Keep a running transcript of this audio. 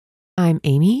I'm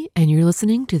Amy, and you're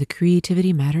listening to the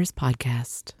Creativity Matters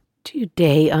podcast.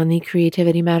 Today on the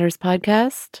Creativity Matters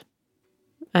podcast,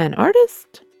 an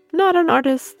artist, not an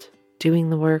artist, doing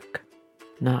the work,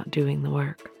 not doing the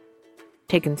work,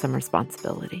 taking some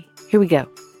responsibility. Here we go.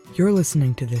 You're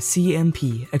listening to the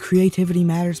CMP, a Creativity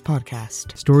Matters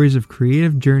podcast. Stories of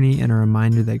creative journey and a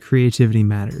reminder that creativity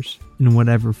matters in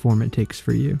whatever form it takes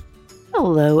for you.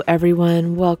 Hello,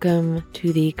 everyone. Welcome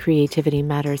to the Creativity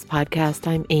Matters podcast.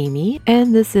 I'm Amy,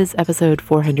 and this is episode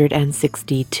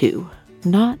 462.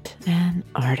 Not an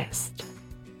artist.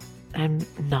 I'm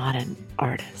not an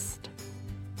artist.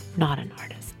 Not an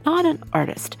artist. Not an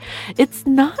artist. It's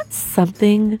not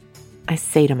something I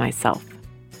say to myself.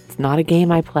 It's not a game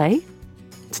I play.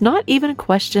 It's not even a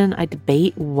question I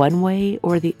debate one way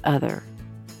or the other.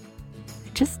 I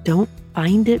just don't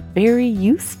find it very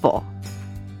useful.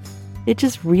 It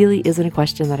just really isn't a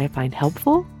question that I find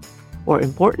helpful or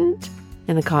important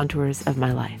in the contours of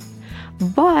my life.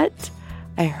 But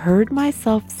I heard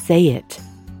myself say it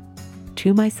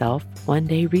to myself one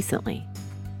day recently.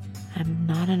 I'm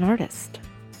not an artist.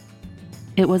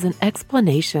 It was an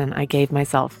explanation I gave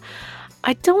myself.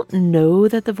 I don't know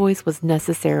that the voice was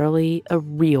necessarily a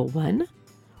real one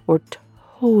or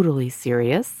totally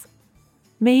serious.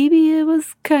 Maybe it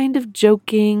was kind of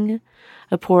joking,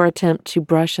 a poor attempt to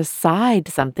brush aside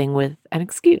something with an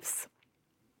excuse.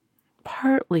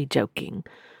 Partly joking,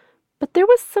 but there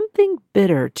was something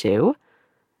bitter too.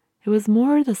 It was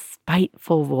more the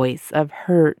spiteful voice of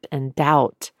hurt and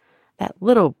doubt, that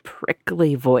little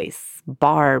prickly voice,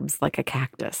 barbs like a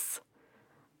cactus.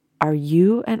 Are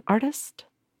you an artist?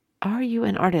 Are you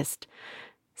an artist?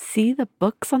 See the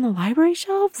books on the library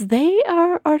shelves? They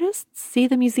are artists. See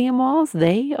the museum walls?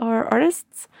 They are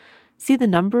artists. See the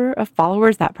number of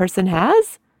followers that person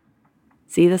has?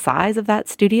 See the size of that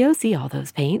studio? See all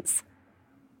those paints?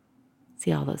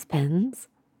 See all those pens?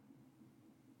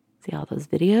 See all those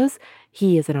videos?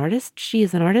 He is an artist. She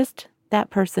is an artist. That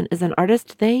person is an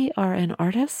artist. They are an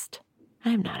artist.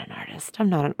 I'm not an artist. I'm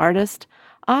not an artist.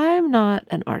 I'm not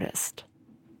an artist.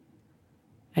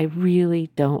 I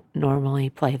really don't normally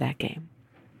play that game.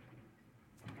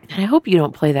 And I hope you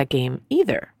don't play that game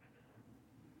either.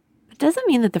 It doesn't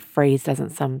mean that the phrase doesn't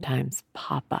sometimes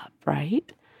pop up,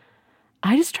 right?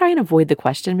 I just try and avoid the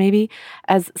question maybe.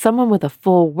 As someone with a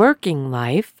full working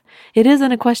life, it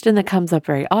isn't a question that comes up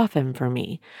very often for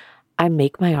me. I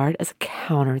make my art as a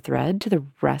counter thread to the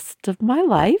rest of my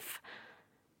life.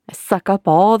 I suck up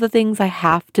all the things I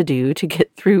have to do to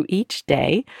get through each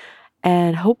day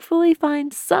and hopefully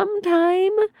find some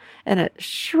time and a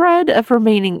shred of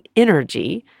remaining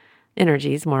energy.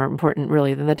 Energy is more important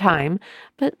really than the time,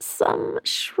 but some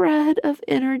shred of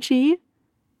energy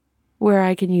where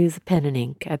I can use pen and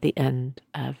ink at the end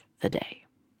of the day.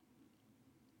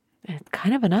 And it's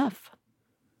kind of enough.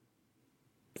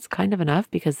 It's kind of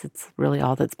enough because it's really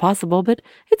all that's possible, but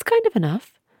it's kind of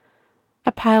enough. I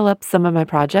pile up some of my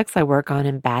projects I work on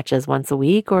in batches once a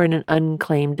week or in an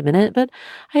unclaimed minute, but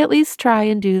I at least try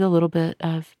and do the little bit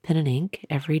of pen and ink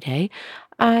every day.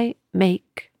 I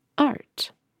make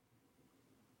art.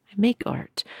 I make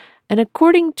art. And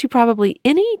according to probably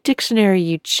any dictionary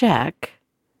you check,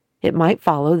 it might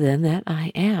follow then that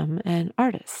I am an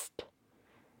artist.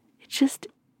 It just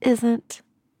isn't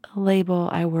a label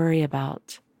I worry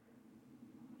about.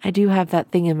 I do have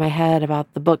that thing in my head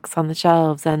about the books on the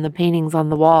shelves and the paintings on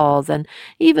the walls and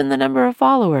even the number of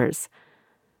followers.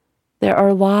 There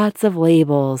are lots of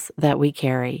labels that we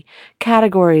carry,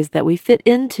 categories that we fit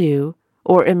into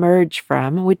or emerge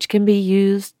from, which can be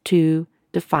used to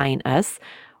define us,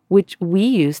 which we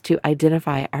use to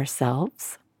identify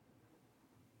ourselves.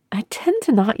 I tend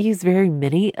to not use very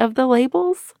many of the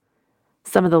labels.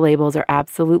 Some of the labels are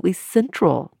absolutely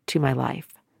central to my life,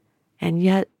 and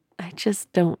yet I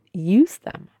just don't use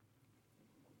them.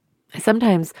 I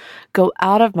sometimes go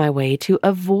out of my way to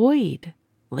avoid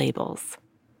labels.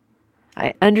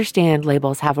 I understand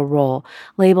labels have a role.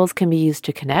 Labels can be used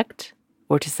to connect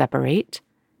or to separate,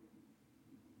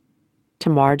 to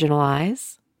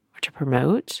marginalize or to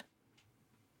promote,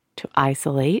 to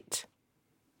isolate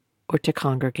or to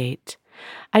congregate.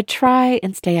 I try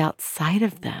and stay outside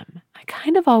of them. I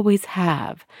kind of always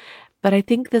have. But I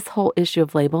think this whole issue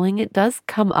of labeling, it does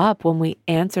come up when we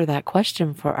answer that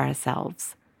question for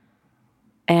ourselves.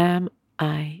 Am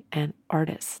I an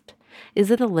artist? Is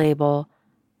it a label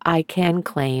I can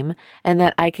claim and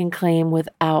that I can claim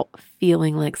without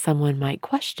feeling like someone might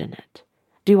question it?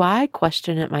 Do I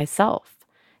question it myself?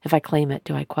 If I claim it,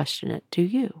 do I question it? Do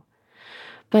you?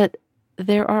 But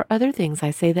there are other things I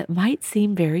say that might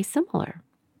seem very similar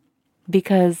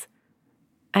because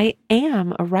I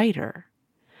am a writer.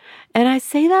 And I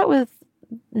say that with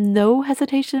no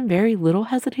hesitation, very little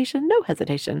hesitation, no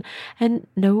hesitation, and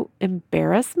no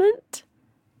embarrassment.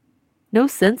 No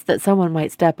sense that someone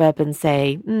might step up and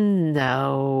say,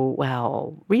 no,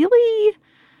 well, really?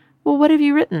 Well, what have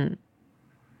you written?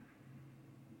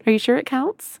 Are you sure it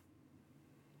counts?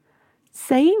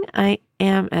 Saying I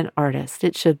am an artist,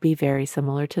 it should be very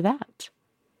similar to that.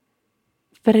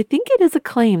 But I think it is a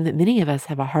claim that many of us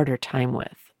have a harder time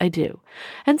with. I do.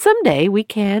 And someday we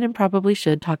can and probably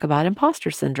should talk about imposter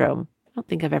syndrome. I don't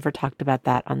think I've ever talked about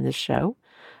that on this show.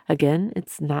 Again,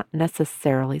 it's not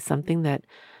necessarily something that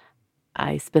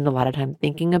I spend a lot of time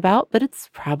thinking about, but it's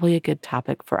probably a good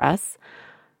topic for us.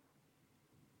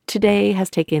 Today has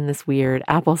taken this weird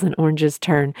apples and oranges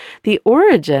turn. The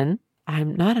origin,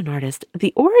 I'm not an artist.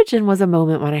 The origin was a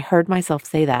moment when I heard myself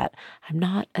say that. I'm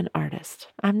not an artist.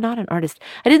 I'm not an artist.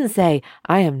 I didn't say,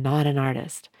 I am not an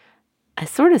artist. I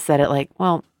sort of said it like,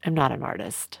 well, I'm not an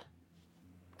artist.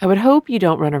 I would hope you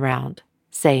don't run around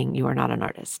saying you are not an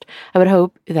artist. I would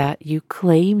hope that you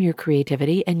claim your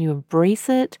creativity and you embrace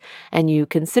it and you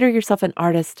consider yourself an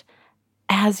artist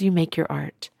as you make your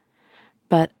art.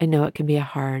 But I know it can be a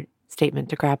hard statement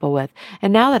to grapple with.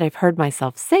 And now that I've heard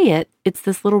myself say it, it's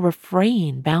this little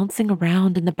refrain bouncing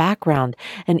around in the background,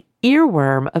 an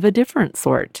earworm of a different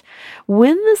sort.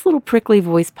 When this little prickly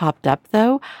voice popped up,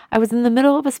 though, I was in the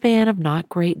middle of a span of not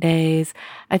great days.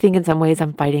 I think in some ways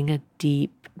I'm fighting a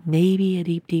deep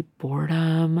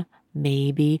boredom,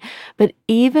 maybe. But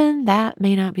even that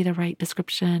may not be the right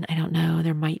description. I don't know.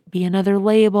 There might be another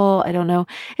label. I don't know.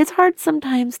 It's hard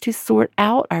sometimes to sort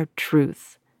out our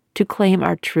truth, to claim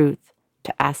our truth,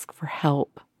 to ask for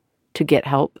help, to get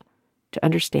help, to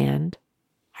understand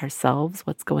ourselves,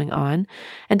 what's going on,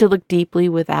 and to look deeply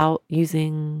without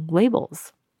using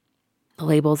labels.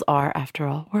 Labels are, after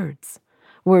all, words.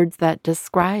 Words that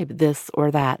describe this or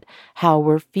that, how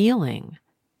we're feeling,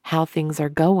 how things are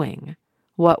going,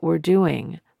 what we're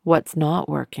doing, what's not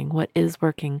working, what is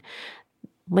working.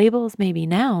 Labels may be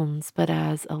nouns, but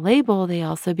as a label, they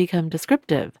also become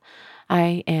descriptive.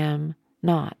 I am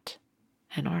not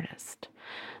an artist.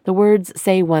 The words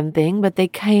say one thing, but they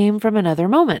came from another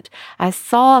moment. I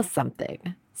saw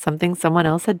something someone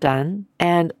else had done,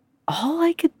 and all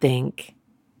I could think,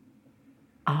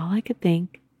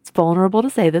 it's vulnerable to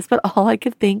say this, but all I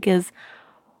could think is,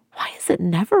 why is it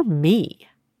never me?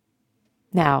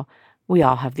 Now, we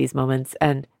all have these moments,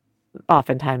 and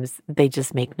oftentimes they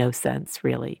just make no sense,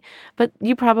 really. But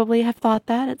you probably have thought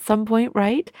that at some point,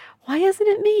 right? Why isn't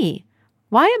it me?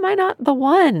 Why am I not the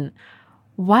one?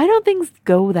 Why don't things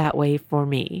go that way for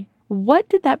me? What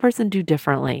did that person do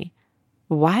differently?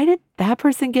 Why did that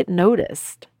person get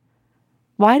noticed?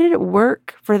 Why did it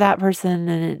work for that person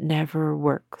and it never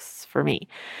works for me?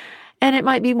 And it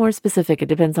might be more specific. It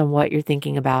depends on what you're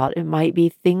thinking about. It might be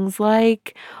things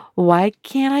like, why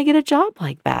can't I get a job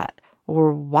like that?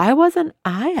 Or why wasn't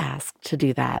I asked to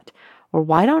do that? Or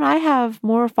why don't I have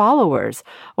more followers?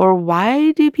 Or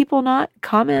why do people not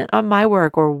comment on my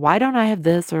work? Or why don't I have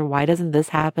this? Or why doesn't this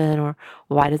happen? Or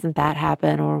why doesn't that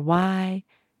happen? Or why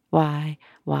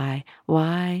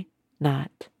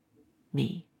not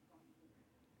me?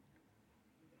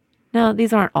 Now,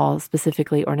 these aren't all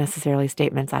specifically or necessarily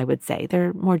statements I would say.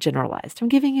 They're more generalized. I'm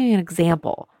giving you an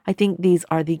example. I think these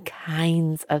are the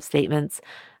kinds of statements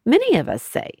many of us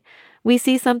say. We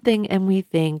see something and we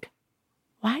think,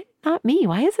 why not me?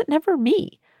 Why is it never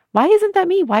me? Why isn't that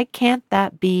me? Why can't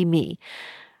that be me?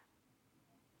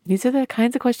 These are the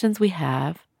kinds of questions we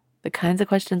have, the kinds of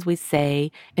questions we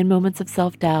say in moments of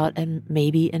self-doubt and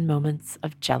maybe in moments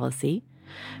of jealousy.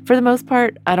 For the most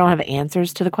part, I don't have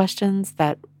answers to the questions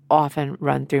that often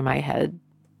run through my head,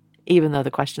 even though the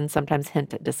questions sometimes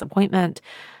hint at disappointment,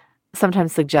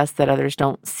 sometimes suggest that others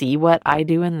don't see what I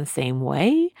do in the same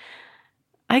way.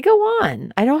 I go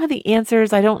on. I don't have the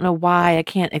answers. I don't know why. I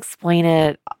can't explain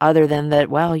it other than that,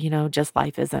 well, just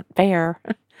life isn't fair,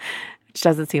 which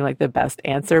doesn't seem like the best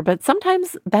answer. But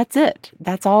sometimes that's it.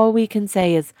 That's all we can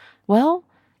say is, well,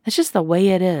 that's just the way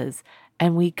it is.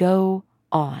 And we go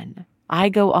on. I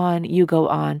go on. You go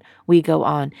on. We go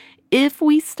on. If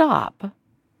we stop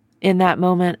in that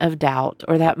moment of doubt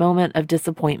or that moment of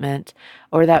disappointment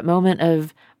or that moment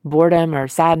of boredom or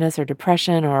sadness or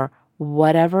depression or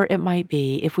whatever it might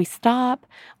be, if we stop,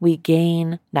 we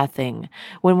gain nothing.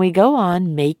 When we go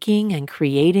on making and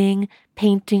creating,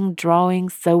 painting, drawing,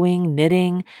 sewing,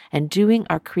 knitting, and doing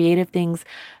our creative things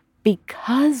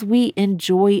because we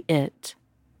enjoy it,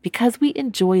 because we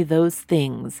enjoy those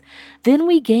things, then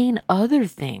we gain other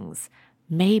things.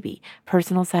 Maybe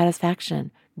personal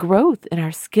satisfaction, growth in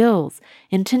our skills,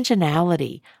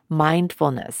 intentionality,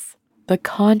 mindfulness, the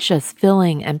conscious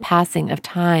filling and passing of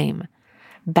time,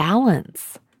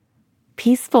 balance,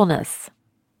 peacefulness,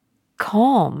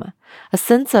 calm, a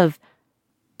sense of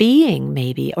being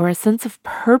maybe, or a sense of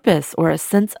purpose, or a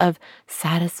sense of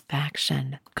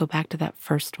satisfaction. Go back to that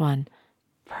first one,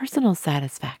 personal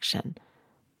satisfaction.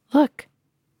 Look,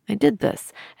 I did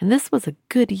this, and this was a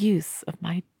good use of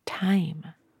my time.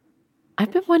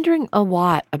 I've been wondering a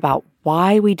lot about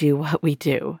why we do what we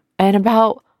do, and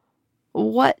about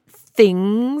what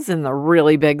things, in the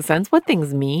really big sense, what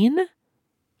things mean,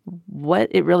 what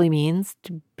it really means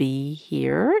to be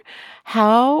here.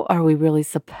 How are we really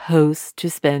supposed to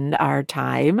spend our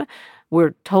time?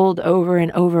 We're told over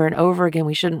and over and over again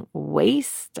we shouldn't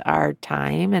waste our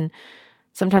time, and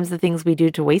sometimes the things we do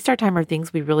to waste our time are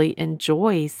things we really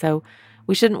enjoy. So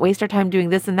we shouldn't waste our time doing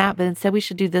this and that, but instead we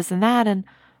should do this and that. And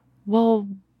well,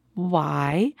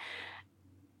 why?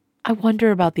 I wonder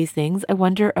about these things. I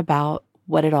wonder about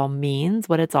what it all means,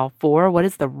 what it's all for, what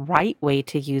is the right way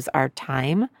to use our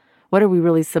time. What are we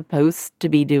really supposed to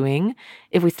be doing?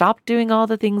 If we stop doing all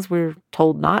the things we're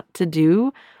told not to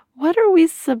do, what are we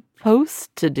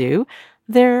supposed to do?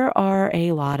 There are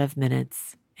a lot of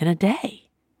minutes in a day.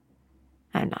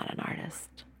 I'm not an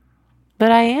artist,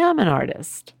 but I am an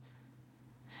artist.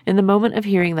 In the moment of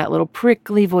hearing that little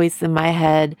prickly voice in my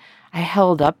head, I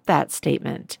held up that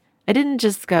statement. I didn't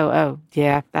just go, oh,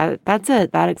 yeah, that's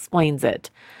it. That explains it.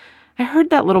 I heard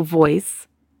that little voice,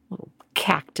 little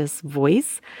cactus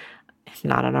voice. I'm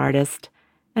not an artist.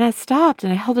 And I stopped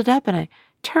and I held it up and I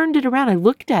turned it around. I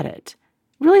looked at it.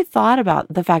 Really thought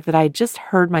about the fact that I just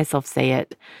heard myself say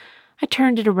it. I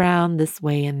turned it around this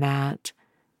way and that,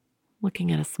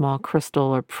 looking at a small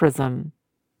crystal or prism.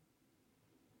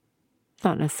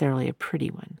 Not necessarily a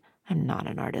pretty one. I'm not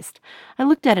an artist. I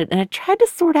looked at it and I tried to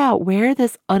sort out where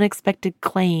this unexpected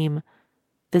claim,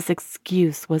 this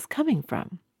excuse was coming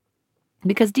from.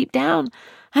 Because deep down,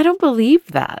 I don't believe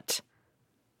that.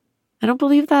 I don't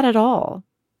believe that at all.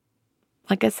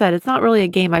 Like I said, it's not really a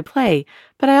game I play,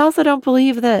 but I also don't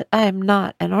believe that I'm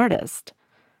not an artist.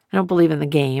 I don't believe in the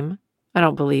game. I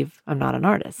don't believe I'm not an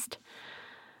artist.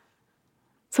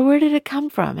 So where did it come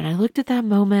from? And I looked at that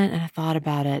moment and I thought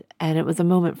about it, and it was a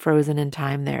moment frozen in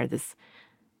time there, this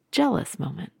jealous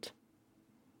moment,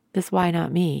 this why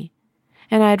not me?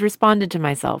 And I had responded to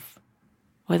myself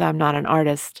with I'm not an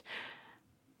artist.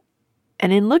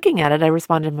 And in looking at it, I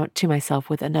responded to myself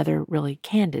with another really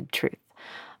candid truth.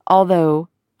 Although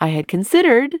I had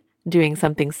considered doing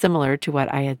something similar to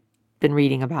what I had been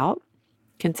reading about,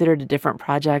 considered a different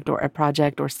project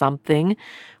or something,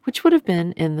 which would have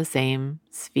been in the same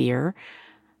sphere,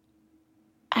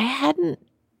 I hadn't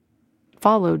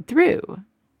followed through.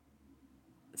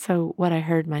 So what I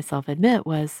heard myself admit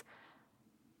was,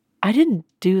 I didn't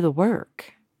do the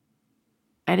work.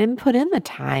 I didn't put in the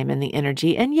time and the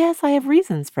energy, and yes, I have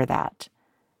reasons for that.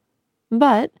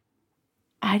 But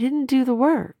I didn't do the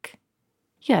work.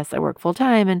 Yes, I work full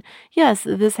time, and yes,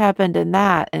 this happened and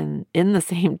that, and in the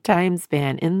same time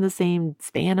span, in the same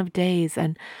span of days,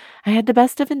 and I had the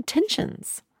best of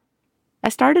intentions. I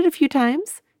started a few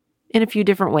times in a few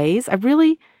different ways. I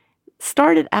really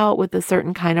started out with a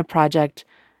certain kind of project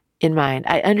in mind.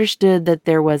 I understood that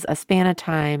there was a span of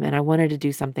time and I wanted to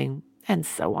do something, and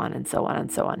so on and so on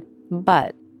and so on.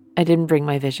 But I didn't bring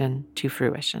my vision to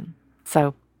fruition.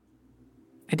 So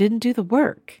I didn't do the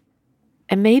work.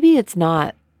 And maybe it's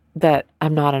not that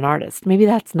I'm not an artist. Maybe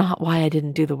that's not why I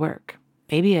didn't do the work.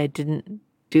 Maybe I didn't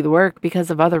do the work because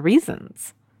of other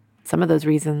reasons. Some of those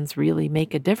reasons really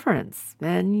make a difference.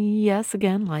 And yes,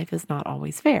 again, life is not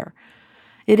always fair.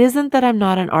 It isn't that I'm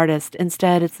not an artist.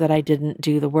 Instead, it's that I didn't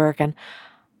do the work. And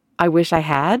I wish I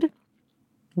had,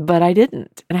 but I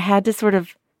didn't. And I had to sort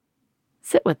of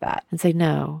sit with that and say,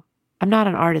 no, I'm not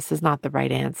an artist is not the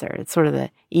right answer. It's sort of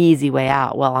the easy way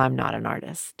out. Well, I'm not an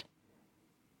artist.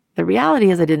 The reality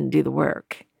is I didn't do the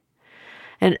work.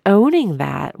 And owning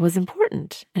that was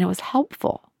important and it was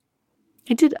helpful.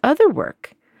 I did other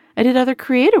work. I did other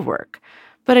creative work,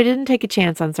 but I didn't take a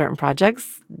chance on certain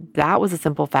projects. That was a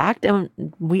simple fact. And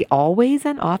we always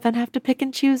and often have to pick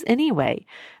and choose anyway.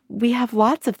 We have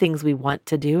lots of things we want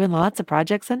to do and lots of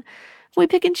projects, and we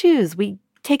pick and choose. We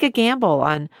take a gamble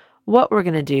on what we're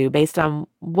going to do based on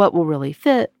what will really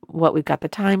fit, what we've got the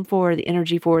time for, the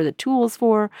energy for, the tools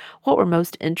for, what we're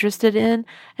most interested in,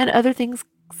 and other things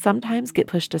sometimes get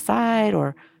pushed aside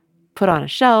or put on a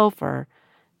shelf or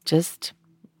just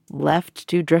left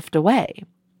to drift away.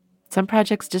 Some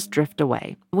projects just drift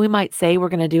away. We might say we're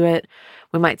going to do it.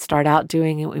 We might start out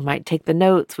doing it. We might take the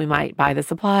notes. We might buy the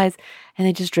supplies, and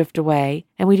they just drift away,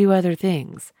 and we do other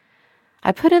things.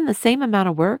 I put in the same amount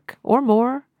of work or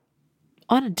more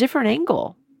on a different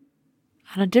angle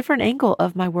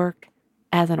of my work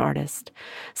as an artist.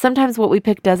 Sometimes what we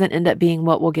pick doesn't end up being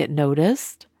what will get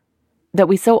noticed. That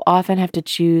we so often have to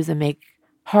choose and make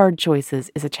hard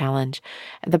choices is a challenge.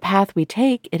 The path we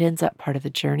take, it ends up part of the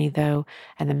journey though,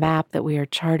 and the map that we are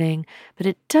charting, but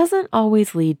it doesn't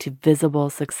always lead to visible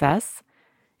success.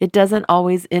 It doesn't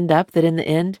always end up that in the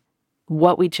end,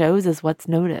 what we chose is what's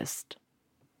noticed.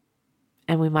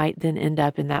 And we might then end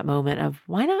up in that moment of,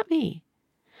 why not me?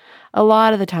 A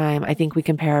lot of the time, I think we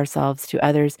compare ourselves to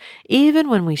others, even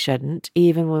when we shouldn't,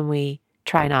 even when we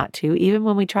try not to, even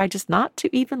when we try just not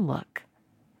to even look.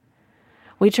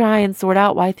 We try and sort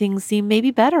out why things seem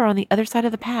maybe better on the other side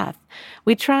of the path.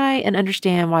 We try and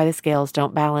understand why the scales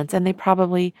don't balance, and they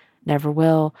probably never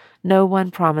will. No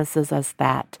one promises us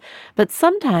that. But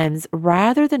sometimes,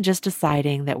 rather than just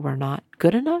deciding that we're not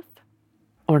good enough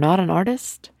or not an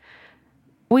artist,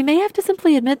 we may have to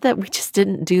simply admit that we just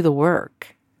didn't do the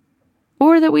work,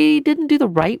 or that we didn't do the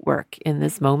right work in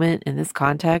this moment, in this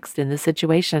context, in this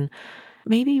situation.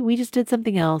 Maybe we just did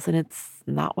something else and it's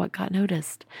not what got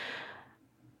noticed.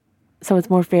 So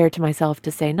it's more fair to myself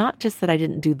to say, not just that I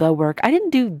didn't do the work, I didn't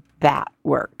do that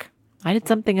work. I did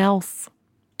something else.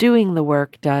 Doing the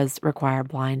work does require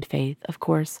blind faith, of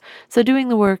course. So doing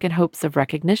the work in hopes of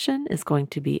recognition is going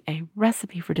to be a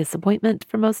recipe for disappointment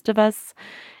for most of us.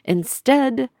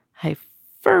 Instead, I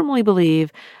firmly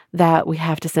believe that we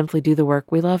have to simply do the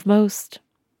work we love most,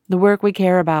 the work we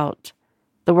care about,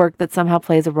 the work that somehow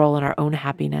plays a role in our own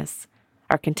happiness,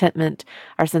 our contentment,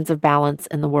 our sense of balance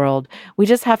in the world. We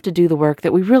just have to do the work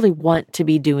that we really want to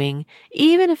be doing,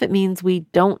 even if it means we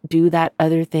don't do that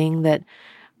other thing that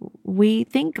we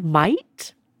think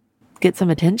might get some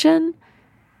attention,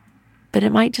 but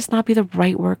it might just not be the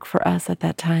right work for us at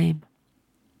that time.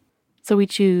 So we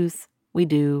choose, we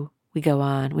do, we go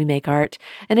on, we make art,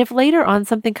 and if later on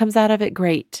something comes out of it,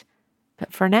 great.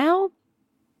 But for now,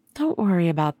 don't worry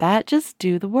about that. Just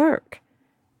do the work.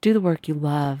 Do the work you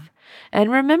love.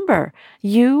 And remember,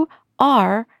 you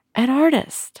are an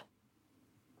artist.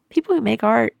 People who make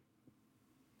art,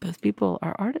 those people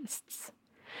are artists.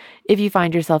 If you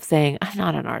find yourself saying, I'm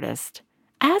not an artist,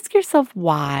 ask yourself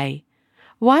why.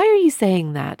 Why are you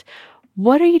saying that?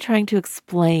 What are you trying to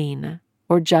explain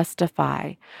or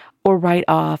justify or write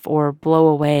off or blow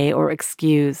away or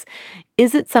excuse?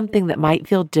 Is it something that might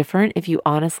feel different if you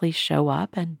honestly show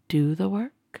up and do the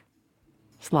work?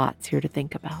 There's lots here to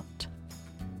think about.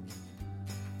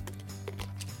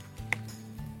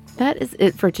 That is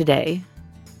it for today.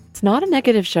 It's not a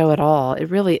negative show at all. It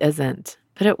really isn't.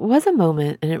 But it was a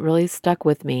moment and it really stuck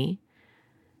with me.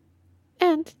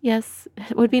 And yes,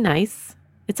 it would be nice.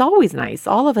 It's always nice.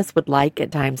 All of us would like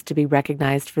at times to be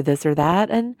recognized for this or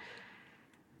that. And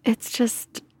it's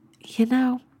just,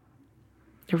 the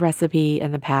recipe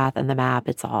and the path and the map,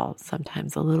 it's all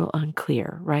sometimes a little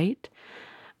unclear, right?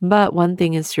 But one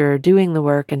thing is sure, doing the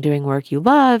work and doing work you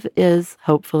love is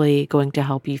hopefully going to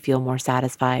help you feel more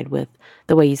satisfied with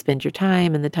the way you spend your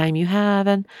time and the time you have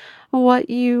and what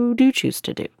you do choose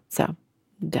to do. So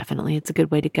definitely it's a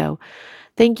good way to go.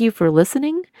 Thank you for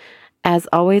listening. As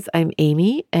always, I'm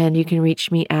Amy, and you can reach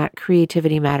me at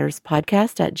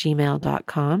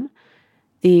creativitymatterspodcast@gmail.com.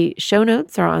 The show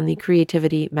notes are on the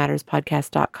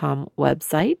creativitymatterspodcast.com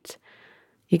website.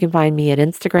 You can find me at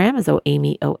Instagram as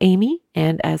OAmyOAmy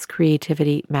and as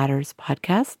Creativity Matters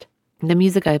Podcast. The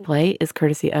music I play is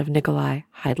courtesy of Nikolai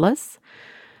Heidlas.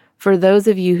 For those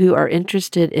of you who are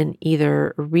interested in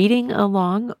either reading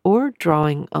along or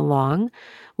drawing along,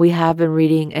 we have been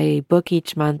reading a book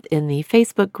each month in the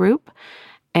Facebook group,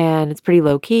 and it's pretty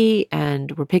low key,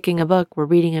 and we're picking a book, we're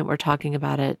reading it, we're talking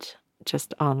about it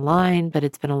just online, but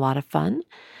it's been a lot of fun.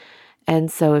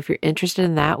 And so if you're interested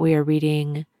in that, we are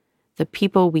reading The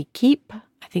People We Keep.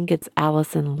 I think it's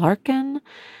Alison Larkin,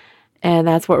 and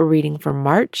that's what we're reading for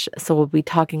March. So we'll be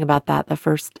talking about that the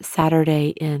first Saturday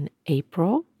in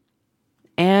April.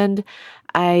 And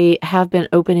I have been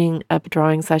opening up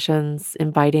drawing sessions,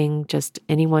 inviting just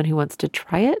anyone who wants to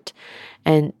try it.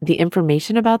 And the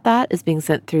information about that is being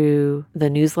sent through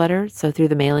the newsletter, so through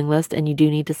the mailing list, and you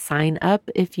do need to sign up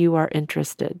if you are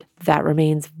interested. That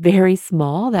remains very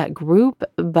small, that group,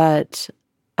 but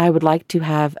I would like to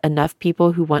have enough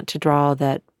people who want to draw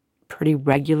that pretty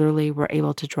regularly we're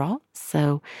able to draw.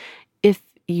 So if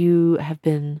you have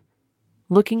been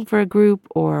looking for a group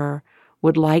or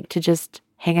would like to just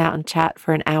hang out and chat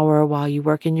for an hour while you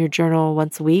work in your journal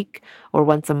once a week or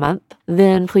once a month,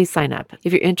 then please sign up.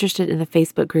 If you're interested in the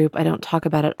Facebook group, I don't talk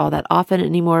about it all that often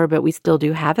anymore, but we still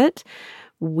do have it.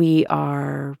 We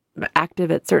are active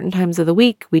at certain times of the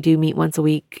week. We do meet once a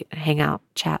week, hang out,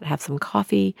 chat, have some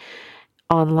coffee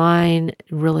online,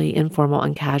 really informal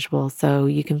and casual. So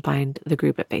you can find the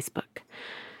group at Facebook.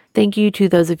 Thank you to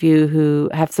those of you who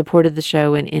have supported the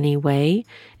show in any way,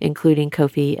 including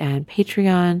Ko-fi and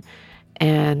Patreon,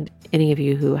 and any of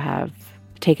you who have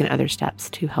taken other steps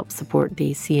to help support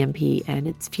the CMP and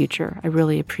its future. I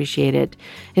really appreciate it.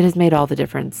 It has made all the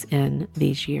difference in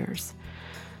these years.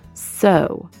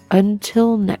 So,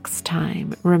 until next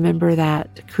time, remember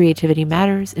that creativity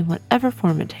matters in whatever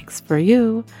form it takes for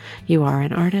you. You are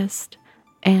an artist,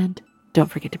 and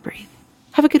don't forget to breathe.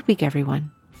 Have a good week,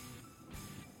 everyone.